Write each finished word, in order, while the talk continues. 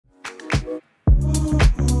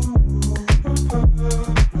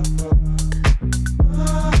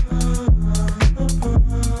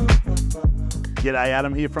G'day,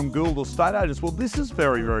 Adam here from Gould Estate Agents. Well, this is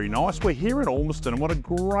very, very nice. We're here in Ormiston, and what a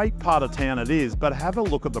great part of town it is. But have a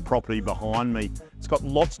look at the property behind me. It's got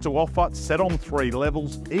lots to offer. It's set on 3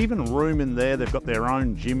 levels, even room in there. They've got their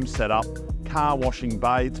own gym set up, car washing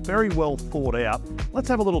bay. It's very well thought out. Let's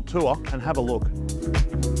have a little tour and have a look.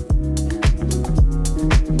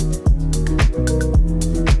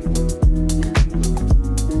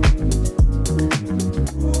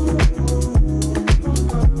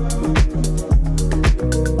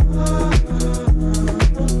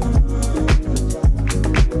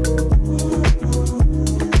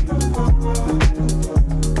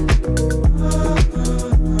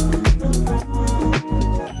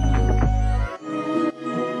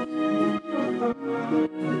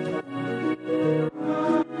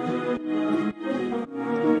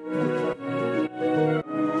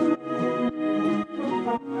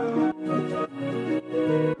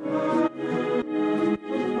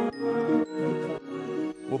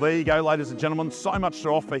 Well, there you go, ladies and gentlemen. So much to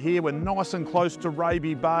offer here. We're nice and close to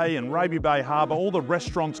Raby Bay and Raby Bay Harbour, all the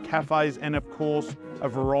restaurants, cafes, and of course, a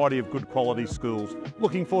variety of good quality schools.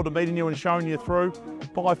 Looking forward to meeting you and showing you through.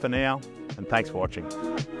 Bye for now, and thanks for watching.